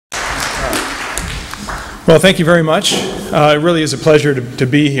Well, thank you very much. It really is a pleasure to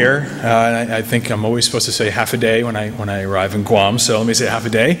be here. I think I'm always supposed to say half a day when I arrive in Guam, so let me say half a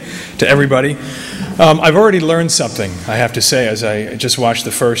day to everybody. I've already learned something, I have to say, as I just watched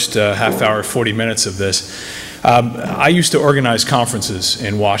the first half hour, 40 minutes of this. I used to organize conferences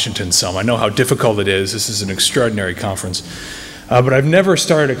in Washington some. I know how difficult it is. This is an extraordinary conference. But I've never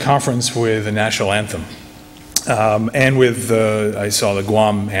started a conference with a national anthem. And with, I saw the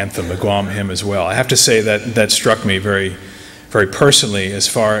Guam anthem, the Guam hymn as well. I have to say that struck me very, very personally as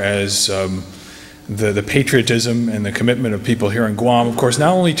far as the patriotism and the commitment of people here in Guam, of course,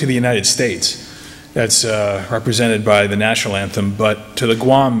 not only to the United States, that's represented by the national anthem, but to the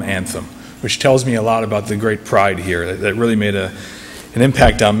Guam anthem, which tells me a lot about the great pride here. That really made an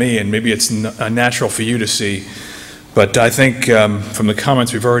impact on me, and maybe it's natural for you to see. But I think from the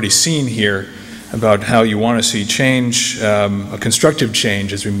comments we've already seen here, about how you want to see change, a constructive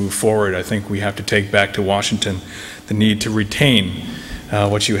change as we move forward. I think we have to take back to Washington the need to retain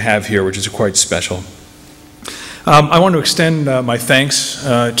what you have here, which is quite special. I want to extend my thanks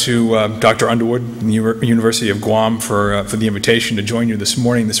to Dr. Underwood and the University of Guam for the invitation to join you this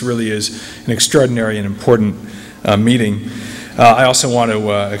morning. This really is an extraordinary and important meeting. I also want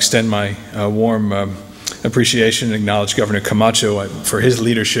to extend my warm appreciation and acknowledge Governor Camacho for his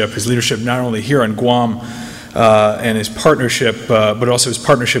leadership not only here on Guam and his partnership, but also his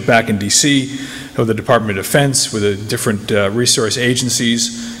partnership back in D.C. with the Department of Defense, with the different resource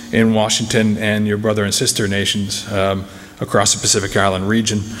agencies in Washington and your brother and sister nations across the Pacific Island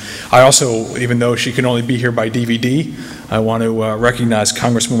region. I also, even though she can only be here by DVD, I want to recognize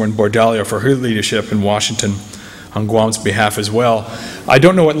Congresswoman Bordallo for her leadership in Washington on Guam's behalf as well. I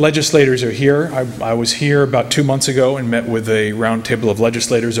don't know what legislators are here. I was here about 2 months ago and met with a round table of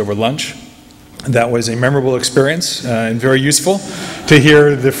legislators over lunch. That was a memorable experience and very useful to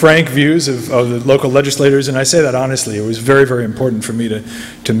hear the frank views of the local legislators, and I say that honestly. It was very, very important for me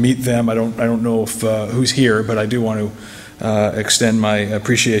to meet them. I don't know if who's here, but I do want to extend my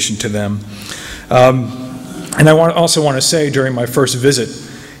appreciation to them. And I also want to say during my first visit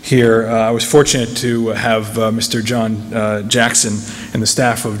here, I was fortunate to have Mr. John Jackson and the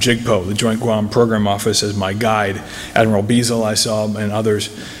staff of JIGPO, the Joint Guam Program Office, as my guide. Admiral Beazle I saw, and others.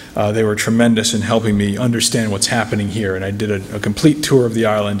 They were tremendous in helping me understand what's happening here, and I did a complete tour of the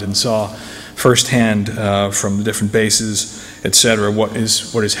island and saw firsthand from the different bases, etc., what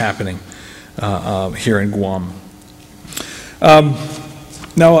is happening here in Guam.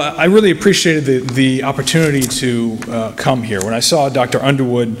 Now, I really appreciated the opportunity to come here. When I saw Dr.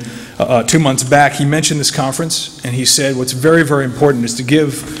 Underwood 2 months back, he mentioned this conference, and he said what's very, very important is to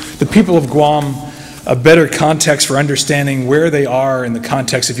give the people of Guam a better context for understanding where they are in the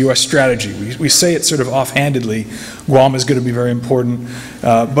context of U.S. strategy. We say it sort of offhandedly, Guam is going to be very important,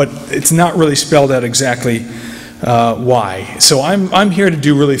 but it's not really spelled out exactly why. So I'm here to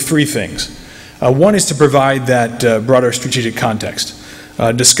do really three things. One is to provide that broader strategic context.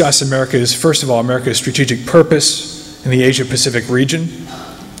 Discuss first of all, America's strategic purpose in the Asia-Pacific region.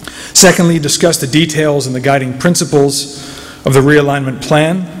 Secondly, discuss the details and the guiding principles of the realignment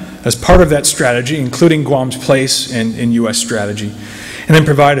plan as part of that strategy, including Guam's place in U.S. strategy. And then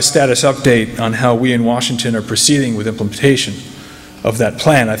provide a status update on how we in Washington are proceeding with implementation of that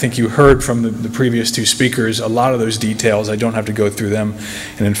plan. I think you heard from the previous two speakers a lot of those details. I don't have to go through them.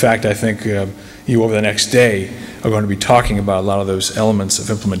 And in fact, I think you over the next day are going to be talking about a lot of those elements of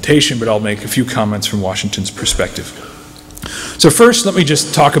implementation, but I'll make a few comments from Washington's perspective. So first, let me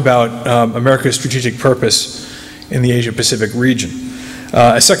just talk about America's strategic purpose in the Asia-Pacific region.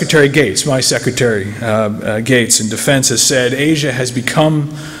 As Secretary Gates, my Secretary Gates in Defense, has said, Asia has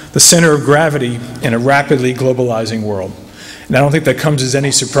become the center of gravity in a rapidly globalizing world. And I don't think that comes as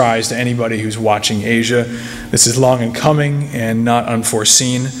any surprise to anybody who's watching Asia. This is long in coming and not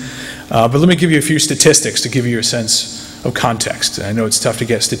unforeseen. But let me give you a few statistics to give you a sense of context. I know it's tough to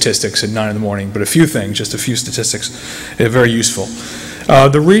get statistics at 9 in the morning, but a few things, just a few statistics, are very useful.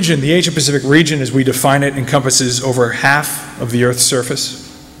 The region, the Asia-Pacific region as we define it, encompasses over half of the Earth's surface,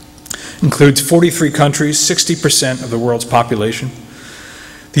 includes 43 countries, 60% of the world's population.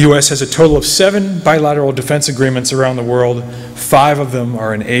 The U.S. has a total of 7 bilateral defense agreements around the world. 5 of them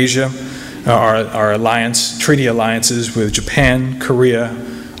are in Asia, our treaty alliances with Japan, Korea,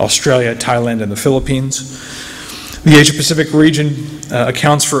 Australia, Thailand, and the Philippines. The Asia-Pacific region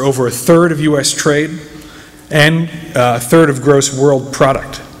accounts for over 1/3 of U.S. trade, and 1/3 of gross world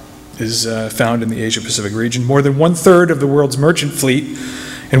product is found in the Asia-Pacific region. More than 1/3 of the world's merchant fleet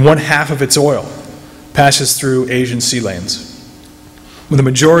and 1/2 of its oil passes through Asian sea lanes, with the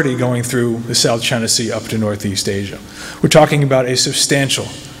majority going through the South China Sea up to Northeast Asia. We're talking about a substantial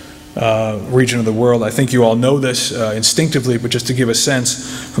region of the world. I think you all know this instinctively, but just to give a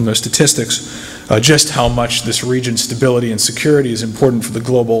sense from those statistics, just how much this region's stability and security is important for the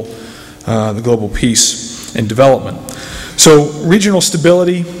global peace and development. So regional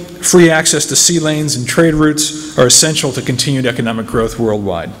stability, free access to sea lanes and trade routes are essential to continued economic growth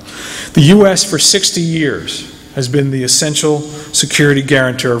worldwide. The U.S. for 60 years has been the essential security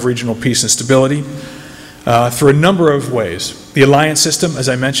guarantor of regional peace and stability through a number of ways. The alliance system, as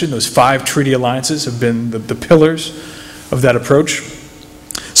I mentioned, those 5 treaty alliances have been the pillars of that approach.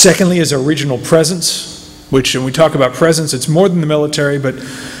 Secondly is our regional presence, which when we talk about presence, it's more than the military, but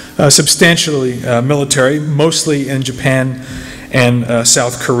substantially military, mostly in Japan and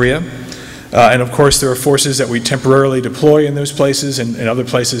South Korea. And of course, there are forces that we temporarily deploy in those places and other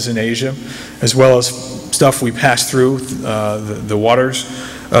places in Asia, as well as stuff we pass through the waters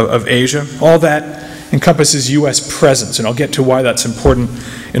of Asia. All that encompasses U.S. presence, and I'll get to why that's important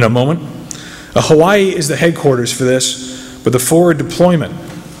in a moment. Hawaii is the headquarters for this, but the forward deployment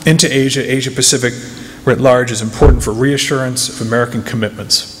into Asia, Asia-Pacific writ large, is important for reassurance of American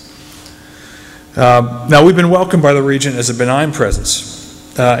commitments. Now, we've been welcomed by the region as a benign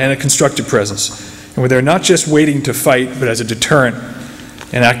presence and a constructive presence, and they're not just waiting to fight, but as a deterrent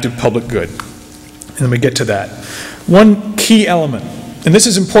and active public good. And let me get to that. One key element, and this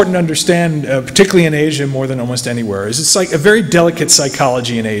is important to understand, particularly in Asia more than almost anywhere, is it's like a very delicate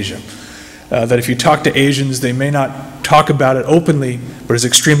psychology in Asia. That if you talk to Asians, they may not talk about it openly, but it's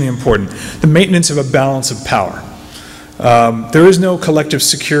extremely important. The maintenance of a balance of power. There is no collective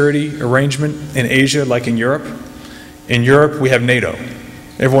security arrangement in Asia like in Europe. In Europe, we have NATO.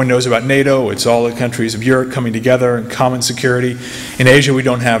 Everyone knows about NATO. It's all the countries of Europe coming together in common security. In Asia, we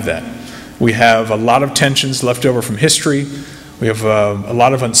don't have that. We have a lot of tensions left over from history. We have a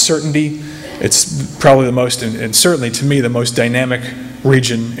lot of uncertainty. It's probably the most, and certainly to me, the most dynamic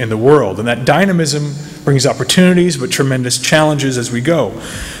region in the world. And that dynamism brings opportunities, but tremendous challenges as we go.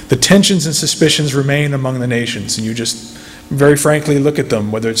 The tensions and suspicions remain among the nations, and you just very frankly look at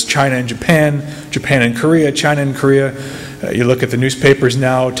them, whether it's China and Japan, Japan and Korea, China and Korea. You look at the newspapers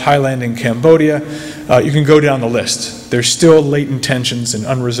now, Thailand and Cambodia. You can go down the list. There's still latent tensions and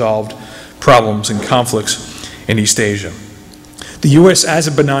unresolved problems and conflicts in East Asia. The U.S. as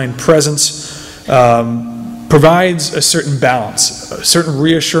a benign presence provides a certain balance, a certain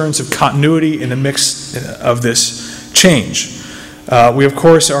reassurance of continuity in the mix of this change. We, of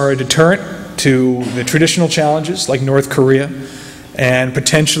course, are a deterrent to the traditional challenges like North Korea and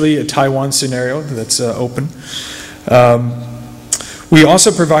potentially a Taiwan scenario that's open. We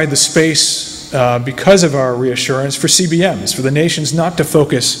also provide the space, because of our reassurance, for CBMs, for the nations not to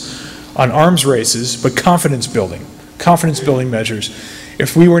focus on arms races, but confidence building measures.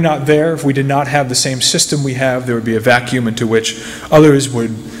 If we were not there, if we did not have the same system we have, there would be a vacuum into which others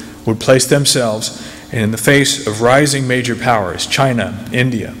would place themselves. And in the face of rising major powers, China,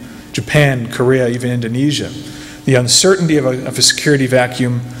 India, Japan, Korea, even Indonesia, the uncertainty of a security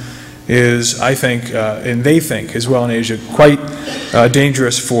vacuum is, I think, and they think as well in Asia, quite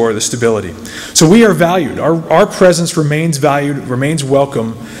dangerous for the stability. So we are valued. Our presence remains valued, remains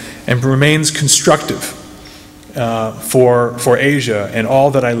welcome, and remains constructive for Asia and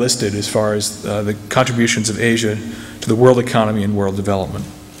all that I listed as far as the contributions of Asia to the world economy and world development.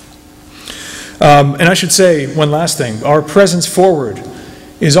 And I should say one last thing. Our presence forward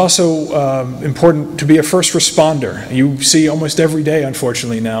is also important to be a first responder. You see almost every day,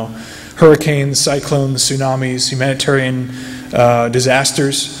 unfortunately now, hurricanes, cyclones, tsunamis, humanitarian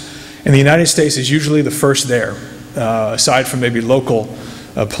disasters. And the United States is usually the first there, aside from maybe local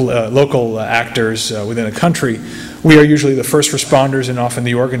actors within a country. We are usually the first responders and often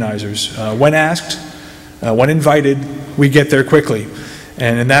the organizers. When asked, when invited, we get there quickly.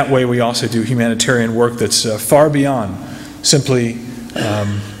 And in that way, we also do humanitarian work that's far beyond simply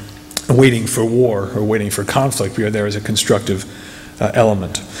waiting for war or waiting for conflict. We are there as a constructive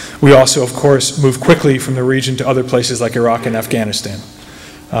element. We also, of course, move quickly from the region to other places like Iraq and Afghanistan.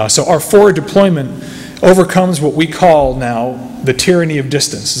 So our forward deployment overcomes what we call now the tyranny of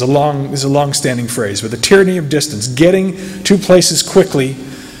distance. It's a long-standing phrase, but the tyranny of distance, getting to places quickly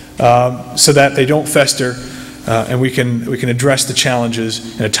so that they don't fester, and we can address the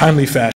challenges in a timely fashion.